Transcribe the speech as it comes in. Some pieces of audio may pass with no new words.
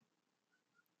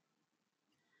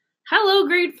Hello,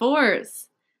 grade fours.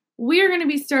 We are going to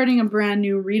be starting a brand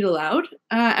new read aloud,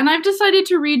 and I've decided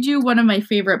to read you one of my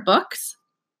favorite books,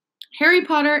 Harry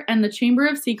Potter and the Chamber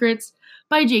of Secrets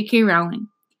by J.K. Rowling.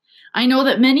 I know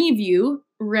that many of you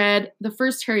read the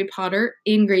first Harry Potter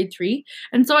in grade 3,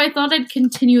 and so I thought I'd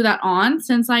continue that on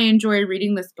since I enjoy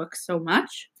reading this book so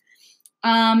much.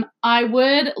 I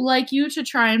would like you to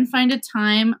try and find a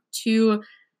time to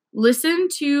listen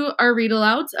to our read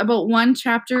alouds, about one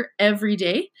chapter every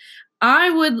day.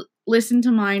 I would listen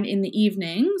to mine in the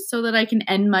evening so that I can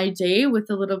end my day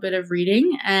with a little bit of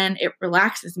reading and it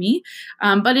relaxes me.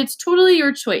 But it's totally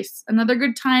your choice. Another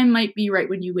good time might be right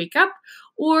when you wake up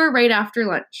or right after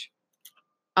lunch.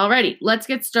 Alrighty, let's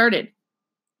get started.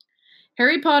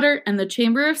 Harry Potter and the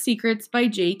Chamber of Secrets by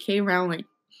J.K. Rowling.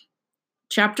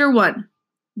 Chapter 1.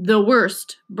 The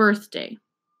Worst Birthday.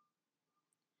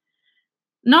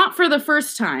 Not for the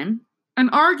first time, an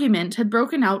argument had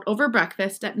broken out over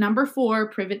breakfast at number 4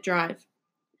 Privet Drive.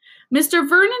 Mr.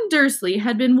 Vernon Dursley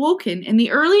had been woken in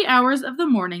the early hours of the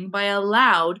morning by a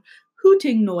loud,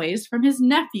 hooting noise from his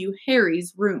nephew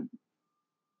Harry's room.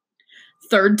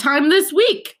 "Third time this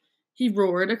week," he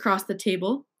roared across the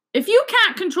table. "If you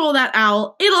can't control that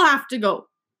owl, it'll have to go."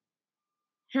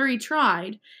 Harry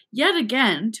tried, yet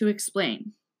again, to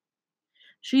explain.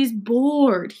 "She's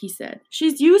bored," he said.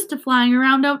 "She's used to flying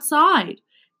around outside.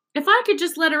 If I could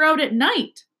just let her out at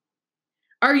night."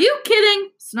 "Are you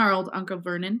kidding?" snarled Uncle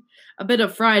Vernon, a bit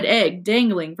of fried egg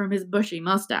dangling from his bushy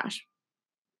mustache.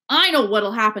 "I know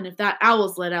what'll happen if that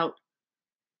owl's let out."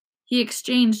 He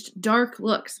exchanged dark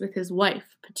looks with his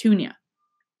wife, Petunia.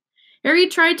 Harry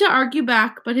tried to argue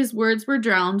back, but his words were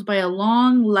drowned by a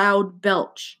long, loud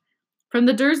belch from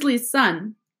the Dursleys'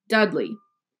 son, Dudley.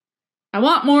 "I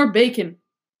want more bacon."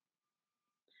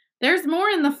 "There's more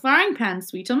in the frying pan,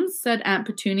 sweetums," said Aunt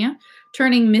Petunia,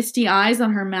 turning misty eyes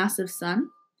on her massive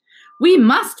son. "We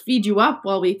must feed you up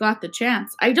while we've got the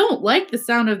chance. I don't like the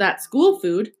sound of that school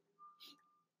food."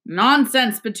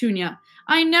 "Nonsense, Petunia.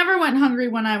 I never went hungry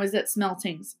when I was at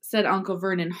Smeltings," said Uncle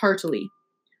Vernon heartily.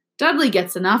 "Dudley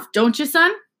gets enough, don't you,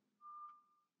 son?"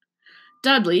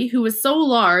 Dudley, who was so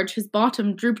large his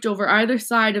bottom drooped over either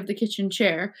side of the kitchen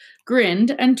chair, grinned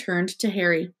and turned to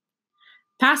Harry.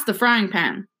 "Pass the frying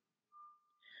pan."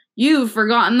 "You've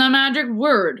forgotten the magic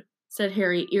word," said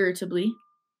Harry irritably.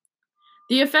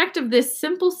 The effect of this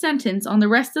simple sentence on the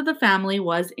rest of the family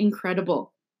was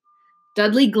incredible.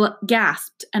 Dudley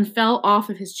gasped and fell off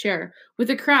of his chair with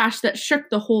a crash that shook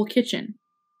the whole kitchen.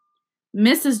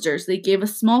 Mrs. Dursley gave a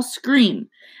small scream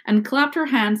and clapped her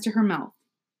hands to her mouth.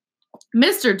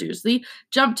 Mr. Dursley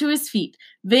jumped to his feet,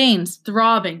 veins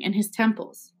throbbing in his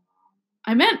temples.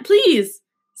 "I meant please,"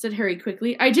 said Harry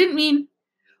quickly. "I didn't mean—"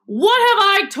 "What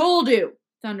have I told you?"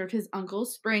 thundered his uncle,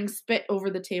 spraying spit over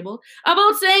the table.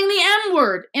 "About saying the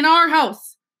M-word in our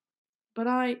house." "But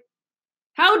I—"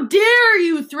 "How dare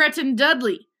you threaten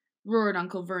Dudley?" roared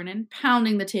Uncle Vernon,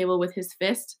 pounding the table with his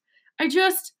fist.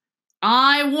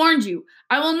 "I warned you.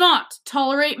 I will not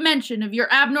tolerate mention of your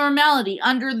abnormality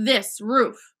under this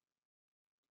roof."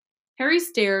 Harry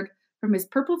stared from his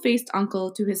purple-faced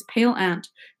uncle to his pale aunt,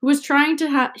 who was trying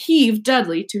to heave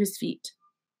Dudley to his feet.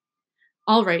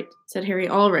 "All right," said Harry,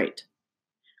 "all right."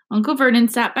 Uncle Vernon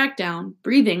sat back down,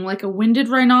 breathing like a winded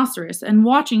rhinoceros and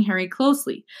watching Harry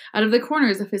closely out of the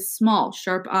corners of his small,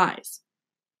 sharp eyes.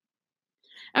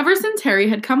 Ever since Harry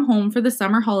had come home for the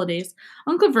summer holidays,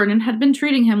 Uncle Vernon had been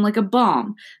treating him like a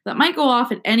bomb that might go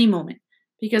off at any moment,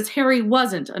 because Harry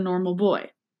wasn't a normal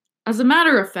boy. As a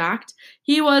matter of fact,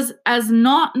 he was as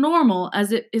not normal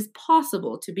as it is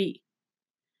possible to be.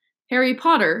 Harry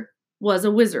Potter was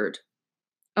a wizard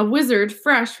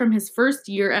fresh from his first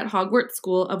year at Hogwarts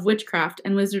School of Witchcraft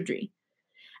and Wizardry.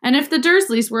 And if the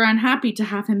Dursleys were unhappy to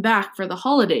have him back for the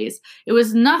holidays, it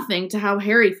was nothing to how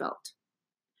Harry felt.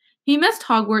 He missed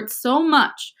Hogwarts so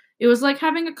much, it was like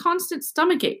having a constant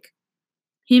stomachache.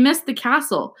 He missed the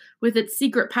castle with its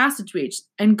secret passageways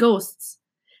and ghosts,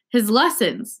 his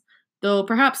lessons, though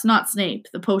perhaps not Snape,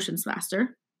 the potions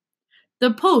master,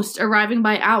 the post arriving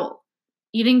by owl,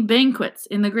 eating banquets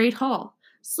in the Great Hall,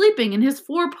 sleeping in his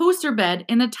 4-poster bed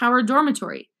in the Tower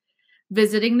dormitory,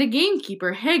 visiting the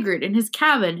gamekeeper Hagrid in his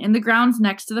cabin in the grounds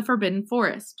next to the Forbidden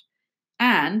Forest,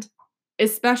 and,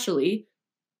 especially,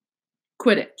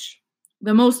 Quidditch,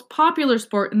 the most popular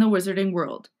sport in the wizarding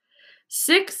world.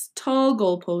 6 tall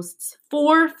goalposts,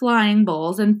 4 flying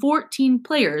balls, and 14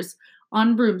 players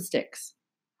on broomsticks.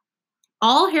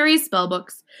 All Harry's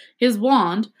spellbooks, his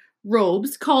wand,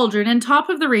 robes, cauldron, and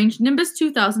top-of-the-range Nimbus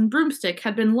 2000 broomstick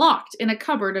had been locked in a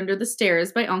cupboard under the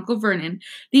stairs by Uncle Vernon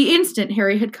the instant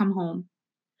Harry had come home.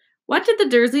 What did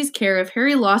the Dursleys care if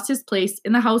Harry lost his place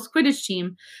in the house Quidditch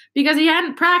team because he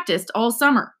hadn't practiced all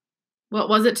summer? What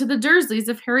was it to the Dursleys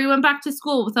if Harry went back to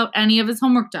school without any of his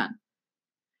homework done?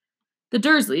 The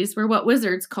Dursleys were what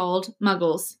wizards called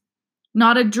muggles.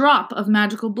 Not a drop of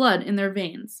magical blood in their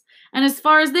veins, and as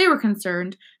far as they were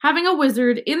concerned, having a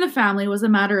wizard in the family was a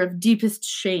matter of deepest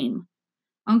shame.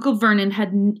 Uncle Vernon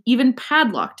had even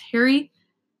padlocked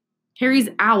Harry's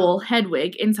owl,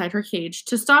 Hedwig, inside her cage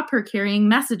to stop her carrying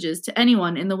messages to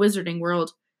anyone in the wizarding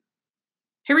world.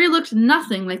 Harry looked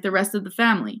nothing like the rest of the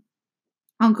family.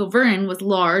 Uncle Vernon was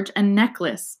large and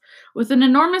neckless, with an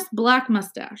enormous black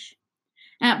mustache.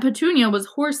 Aunt Petunia was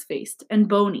horse-faced and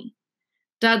bony.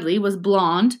 Dudley was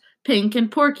blonde, pink,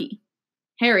 and porky.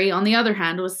 Harry, on the other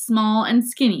hand, was small and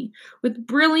skinny, with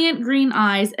brilliant green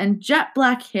eyes and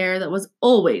jet-black hair that was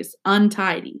always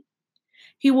untidy.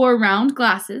 He wore round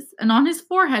glasses, and on his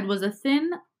forehead was a thin,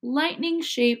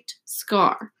 lightning-shaped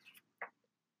scar.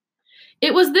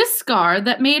 It was this scar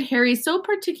that made Harry so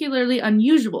particularly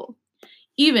unusual,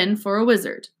 even for a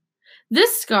wizard.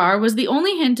 This scar was the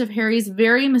only hint of Harry's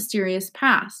very mysterious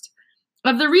past,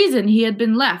 of the reason he had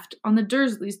been left on the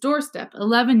Dursleys' doorstep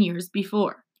 11 years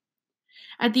before.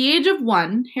 At the age of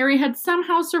 1, Harry had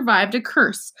somehow survived a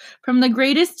curse from the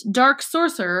greatest dark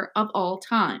sorcerer of all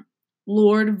time,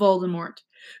 Lord Voldemort,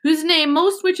 whose name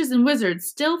most witches and wizards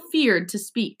still feared to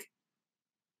speak.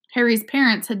 Harry's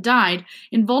parents had died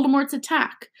in Voldemort's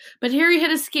attack, but Harry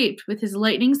had escaped with his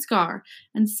lightning scar,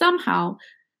 and somehow,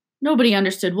 nobody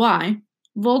understood why,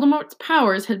 Voldemort's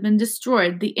powers had been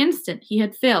destroyed the instant he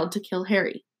had failed to kill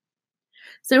Harry.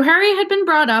 So Harry had been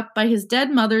brought up by his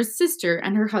dead mother's sister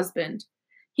and her husband.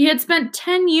 He had spent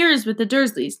 10 years with the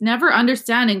Dursleys, never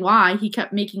understanding why he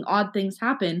kept making odd things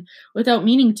happen without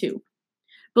meaning to,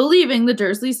 believing the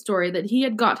Dursley story that he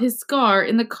had got his scar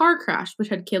in the car crash which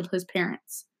had killed his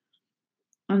parents.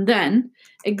 And then,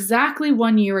 exactly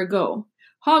 1 year ago,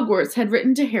 Hogwarts had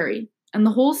written to Harry, and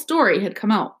the whole story had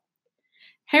come out.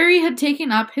 Harry had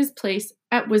taken up his place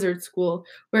at wizard school,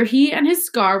 where he and his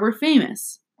scar were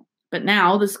famous. But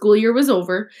now the school year was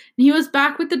over, and he was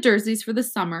back with the Dursleys for the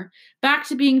summer, back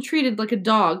to being treated like a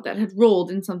dog that had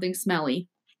rolled in something smelly.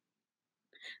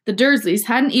 The Dursleys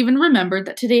hadn't even remembered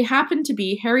that today happened to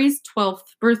be Harry's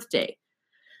 12th birthday.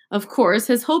 Of course,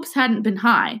 his hopes hadn't been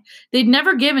high. They'd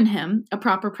never given him a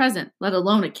proper present, let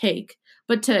alone a cake.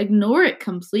 But to ignore it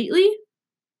completely?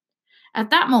 At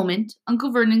that moment,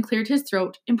 Uncle Vernon cleared his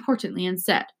throat importantly and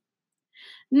said,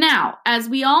 "Now, as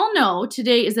we all know,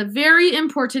 today is a very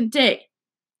important day."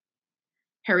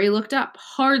 Harry looked up,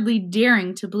 hardly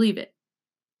daring to believe it.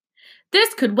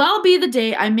 "This could well be the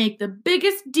day I make the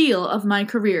biggest deal of my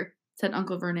career," said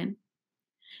Uncle Vernon.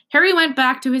 Harry went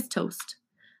back to his toast.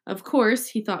 Of course,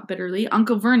 he thought bitterly,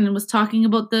 Uncle Vernon was talking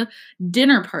about the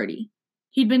dinner party.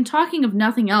 He'd been talking of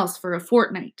nothing else for a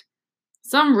fortnight.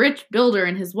 Some rich builder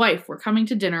and his wife were coming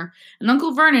to dinner, and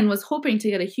Uncle Vernon was hoping to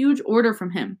get a huge order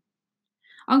from him.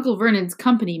 Uncle Vernon's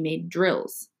company made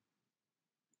drills.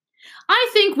 "I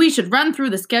think we should run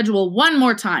through the schedule one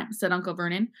more time," said Uncle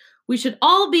Vernon. "We should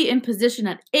all be in position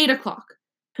at 8 o'clock.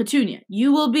 Petunia,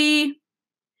 you will be—"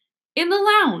 "In the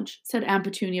lounge," said Aunt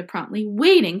Petunia promptly,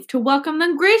 "waiting to welcome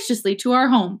them graciously to our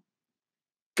home."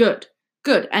 "Good,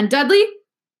 good. And Dudley?"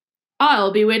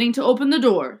 "I'll be waiting to open the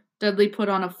door." Dudley put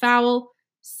on a foul,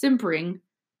 simpering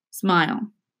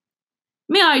smile.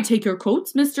 "May I take your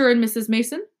coats, Mr. and Mrs.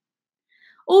 Mason?"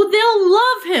 "Oh,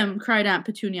 they'll love him," cried Aunt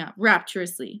Petunia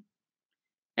rapturously.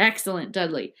 "Excellent,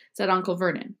 Dudley," said Uncle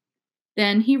Vernon.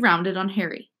 Then he rounded on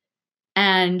Harry.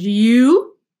 "And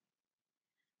you?"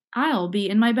 "I'll be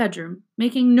in my bedroom,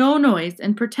 making no noise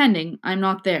and pretending I'm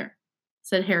not there,"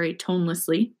 said Harry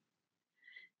tonelessly.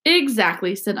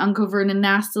 "Exactly," said Uncle Vernon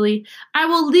nastily. "I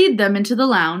will lead them into the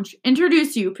lounge,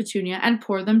 introduce you, Petunia, and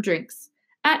pour them drinks.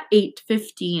 At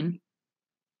 8:15.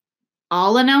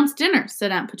 "I'll announce dinner,"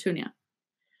 said Aunt Petunia.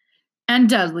 "And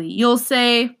Dudley, you'll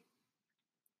say—"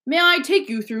 "May I take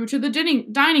you through to the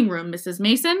dining room, Mrs.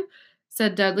 Mason?"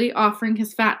 said Dudley, offering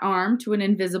his fat arm to an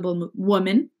invisible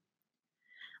woman.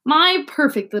 "My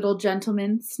perfect little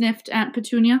gentleman," sniffed Aunt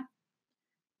Petunia.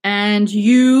 "And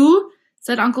you?"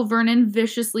 said Uncle Vernon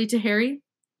viciously to Harry.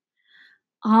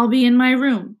 "I'll be in my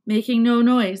room, making no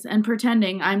noise and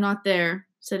pretending I'm not there,"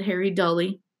 said Harry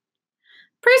dully.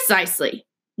 "Precisely.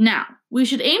 Now, we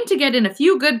should aim to get in a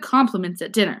few good compliments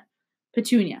at dinner.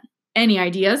 Petunia, any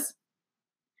ideas?"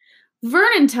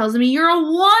 "Vernon tells me you're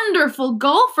a wonderful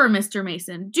golfer, Mr.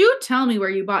 Mason. Do tell me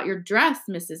where you bought your dress,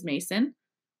 Mrs. Mason."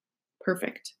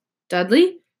 "Perfect.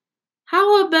 Dudley?"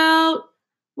 "How about—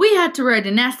 we had to write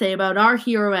an essay about our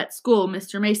hero at school,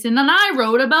 Mr. Mason, and I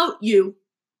wrote about you."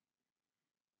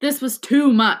 This was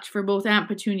too much for both Aunt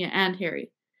Petunia and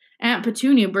Harry. Aunt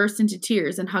Petunia burst into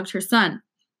tears and hugged her son,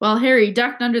 while Harry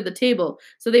ducked under the table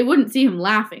so they wouldn't see him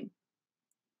laughing.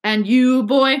 "And you,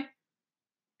 boy?"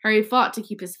 Harry fought to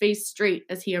keep his face straight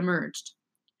as he emerged.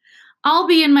 "I'll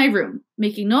be in my room,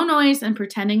 making no noise and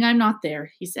pretending I'm not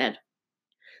there," he said.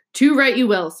 "Too right you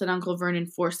will," said Uncle Vernon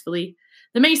forcefully.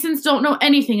 "The Masons don't know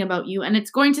anything about you, and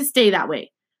it's going to stay that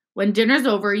way. When dinner's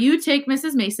over, you take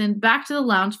Mrs. Mason back to the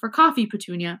lounge for coffee,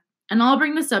 Petunia, and I'll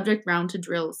bring the subject round to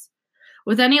drills.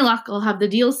 With any luck, I'll have the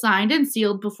deal signed and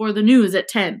sealed before the news at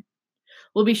 10.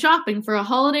 We'll be shopping for a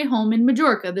holiday home in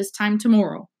Majorca this time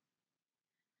tomorrow."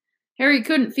 Harry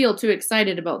couldn't feel too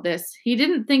excited about this. He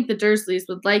didn't think the Dursleys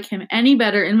would like him any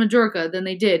better in Majorca than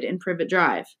they did in Privet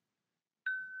Drive.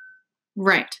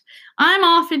 "Right. I'm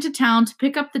off into town to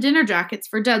pick up the dinner jackets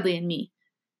for Dudley and me.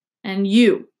 And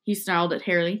you," he snarled at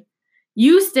Harry,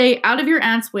 "you stay out of your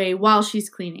aunt's way while she's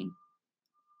cleaning."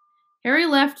 Harry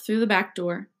left through the back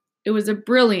door. It was a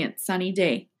brilliant sunny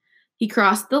day. He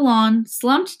crossed the lawn,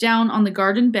 slumped down on the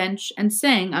garden bench, and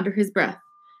sang under his breath,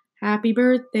 "Happy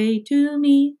birthday to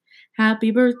me,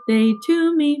 happy birthday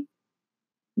to me."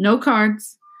 No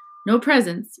cards, no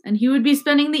presents, and he would be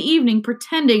spending the evening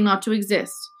pretending not to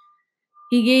exist.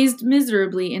 He gazed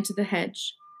miserably into the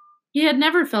hedge. He had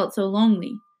never felt so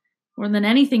lonely. More than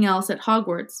anything else at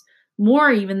Hogwarts,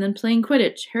 more even than playing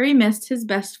Quidditch, Harry missed his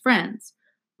best friends,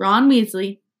 Ron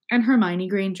Weasley and Hermione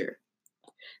Granger.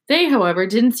 They, however,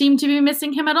 didn't seem to be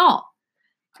missing him at all.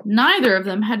 Neither of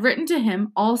them had written to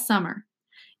him all summer,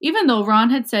 even though Ron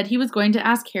had said he was going to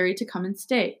ask Harry to come and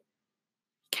stay.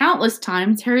 Countless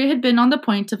times, Harry had been on the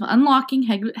point of unlocking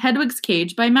Hedwig's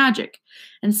cage by magic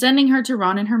and sending her to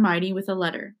Ron and Hermione with a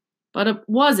letter. But it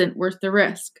wasn't worth the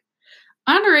risk.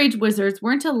 Underage wizards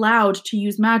weren't allowed to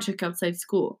use magic outside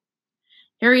school.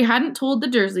 Harry hadn't told the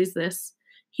Dursleys this.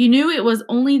 He knew it was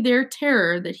only their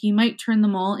terror that he might turn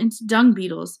them all into dung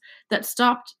beetles that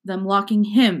stopped them locking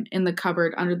him in the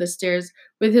cupboard under the stairs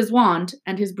with his wand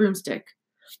and his broomstick.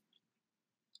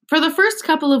 For the first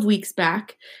couple of weeks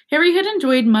back, Harry had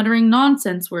enjoyed muttering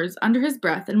nonsense words under his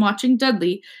breath and watching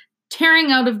Dudley tearing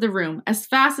out of the room as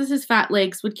fast as his fat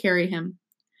legs would carry him.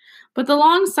 But the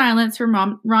long silence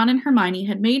from Ron and Hermione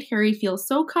had made Harry feel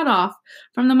so cut off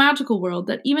from the magical world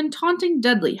that even taunting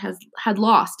Dudley had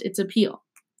lost its appeal.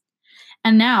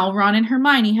 And now Ron and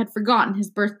Hermione had forgotten his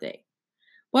birthday.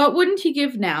 What wouldn't he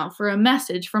give now for a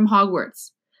message from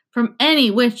Hogwarts? From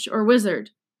any witch or wizard?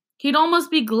 He'd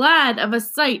almost be glad of a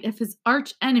sight of his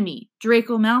arch enemy,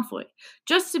 Draco Malfoy,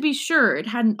 just to be sure it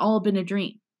hadn't all been a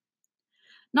dream.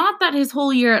 Not that his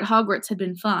whole year at Hogwarts had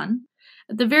been fun.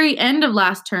 At the very end of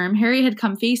last term, Harry had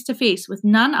come face to face with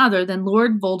none other than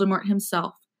Lord Voldemort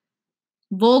himself.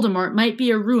 Voldemort might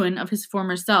be a ruin of his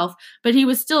former self, but he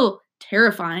was still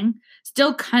terrifying,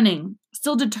 still cunning,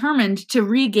 still determined to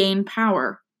regain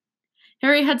power.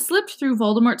 Harry had slipped through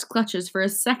Voldemort's clutches for a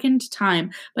second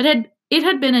time, but it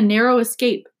had been a narrow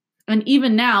escape, and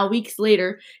even now, weeks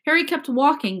later, Harry kept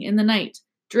walking in the night,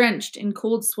 drenched in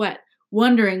cold sweat,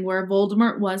 wondering where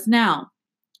Voldemort was now,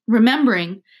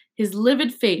 remembering his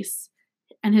livid face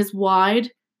and his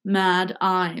wide, mad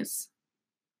eyes.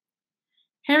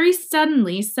 Harry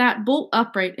suddenly sat bolt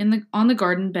upright on the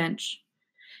garden bench.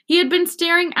 He had been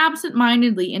staring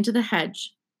absent-mindedly into the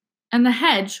hedge, and the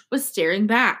hedge was staring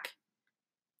back.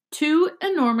 Two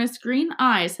enormous green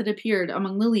eyes had appeared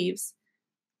among the leaves.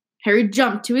 Harry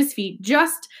jumped to his feet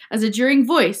just as a jeering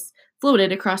voice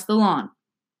floated across the lawn.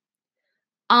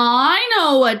 "I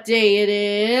know what day it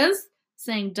is,"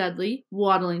 sang Dudley,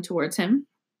 waddling towards him.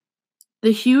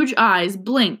 The huge eyes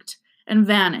blinked and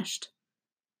vanished.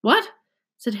 "What?"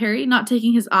 said Harry, not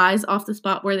taking his eyes off the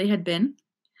spot where they had been.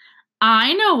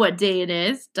 "I know what day it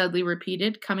is," Dudley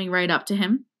repeated, coming right up to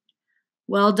him.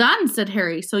 "Well done," said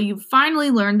Harry, "so you've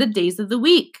finally learned the days of the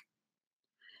week."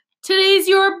 "Today's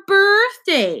your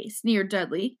birthday," sneered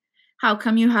Dudley. "How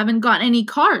come you haven't got any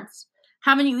cards?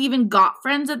 Haven't you even got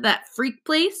friends at that freak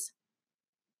place?"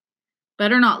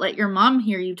 "Better not let your mom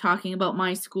hear you talking about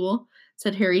my school,"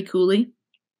 said Harry coolly.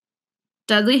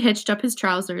 Dudley hitched up his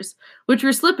trousers, which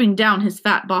were slipping down his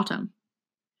fat bottom.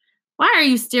 "Why are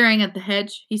you staring at the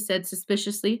hedge?" he said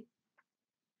suspiciously.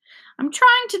 "I'm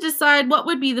trying to decide what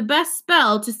would be the best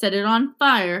spell to set it on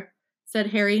fire," said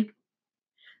Harry.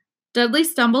 Dudley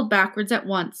stumbled backwards at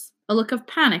once, a look of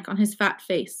panic on his fat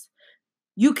face.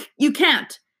 You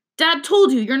can't! Dad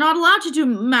told you you're not allowed to do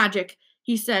magic,"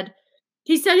 he said.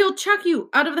 "He said he'll chuck you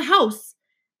out of the house.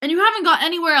 And you haven't got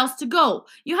anywhere else to go.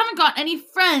 You haven't got any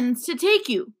friends to take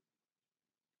you."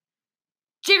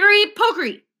 "Jiggery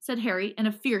pokery," said Harry in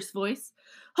a fierce voice.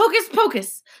 "Hocus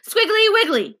pocus! Squiggly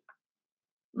wiggly!"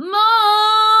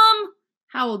 Mom!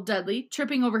 Howled Dudley,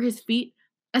 tripping over his feet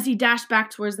as he dashed back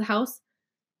towards the house.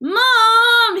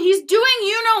 Mom! He's doing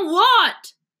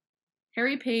you-know-what!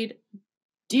 Harry paid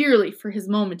dearly for his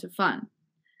moment of fun.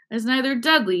 As neither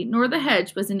Dudley nor the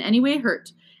hedge was in any way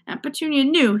hurt, Aunt Petunia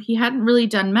knew he hadn't really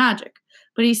done magic,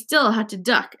 but he still had to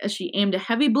duck as she aimed a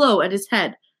heavy blow at his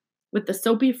head with the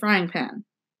soapy frying pan.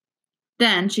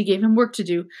 Then she gave him work to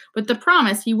do, with the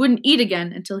promise he wouldn't eat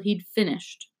again until he'd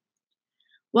finished.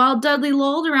 While Dudley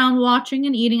lolled around watching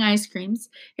and eating ice creams,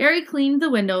 Harry cleaned the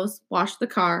windows, washed the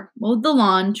car, mowed the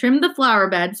lawn, trimmed the flower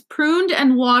beds, pruned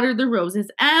and watered the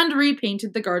roses, and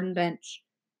repainted the garden bench.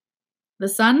 The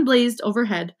sun blazed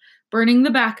overhead, burning the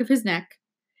back of his neck.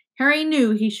 Harry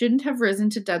knew he shouldn't have risen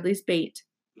to Dudley's bait,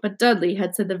 but Dudley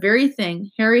had said the very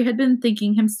thing Harry had been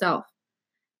thinking himself.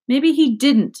 Maybe he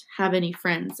didn't have any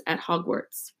friends at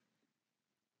Hogwarts.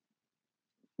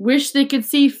 Wish they could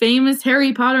see famous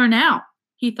Harry Potter now,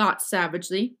 he thought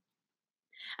savagely,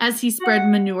 as he spread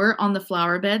manure on the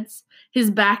flower beds,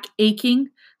 his back aching,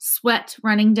 sweat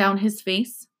running down his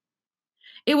face.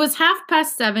 It was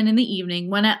 7:30 in the evening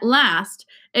when at last,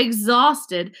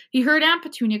 exhausted, he heard Aunt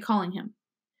Petunia calling him.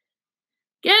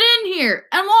 Get in here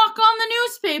and walk on the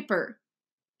newspaper.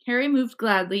 Harry moved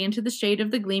gladly into the shade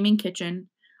of the gleaming kitchen.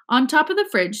 On top of the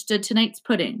fridge stood tonight's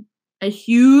pudding, a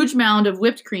huge mound of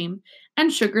whipped cream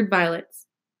and sugared violets.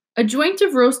 A joint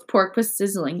of roast pork was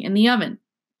sizzling in the oven.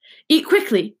 Eat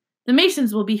quickly! The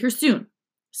Masons will be here soon,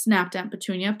 snapped Aunt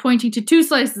Petunia, pointing to 2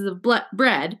 slices of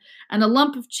bread and a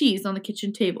lump of cheese on the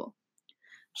kitchen table.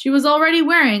 She was already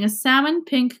wearing a salmon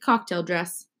pink cocktail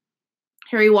dress.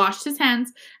 Harry washed his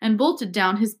hands and bolted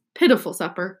down his pitiful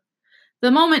supper.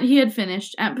 The moment he had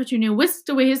finished, Aunt Petunia whisked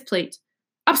away his plate.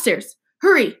 Upstairs!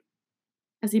 Hurry!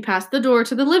 As he passed the door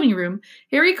to the living room,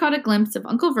 Harry caught a glimpse of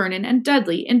Uncle Vernon and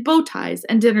Dudley in bow ties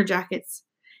and dinner jackets.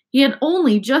 He had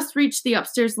only just reached the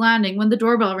upstairs landing when the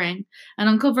doorbell rang, and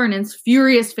Uncle Vernon's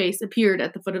furious face appeared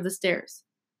at the foot of the stairs.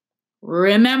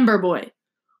 Remember, boy,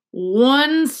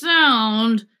 one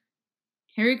sound.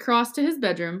 Harry crossed to his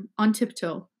bedroom on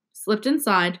tiptoe, slipped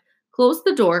inside, closed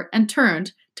the door, and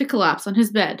turned to collapse on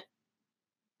his bed.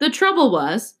 The trouble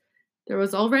was, there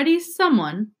was already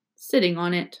someone sitting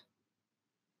on it.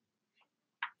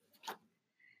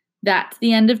 That's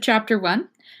the end of chapter 1.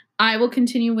 I will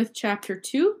continue with chapter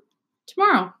 2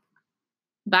 tomorrow.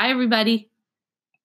 Bye, everybody.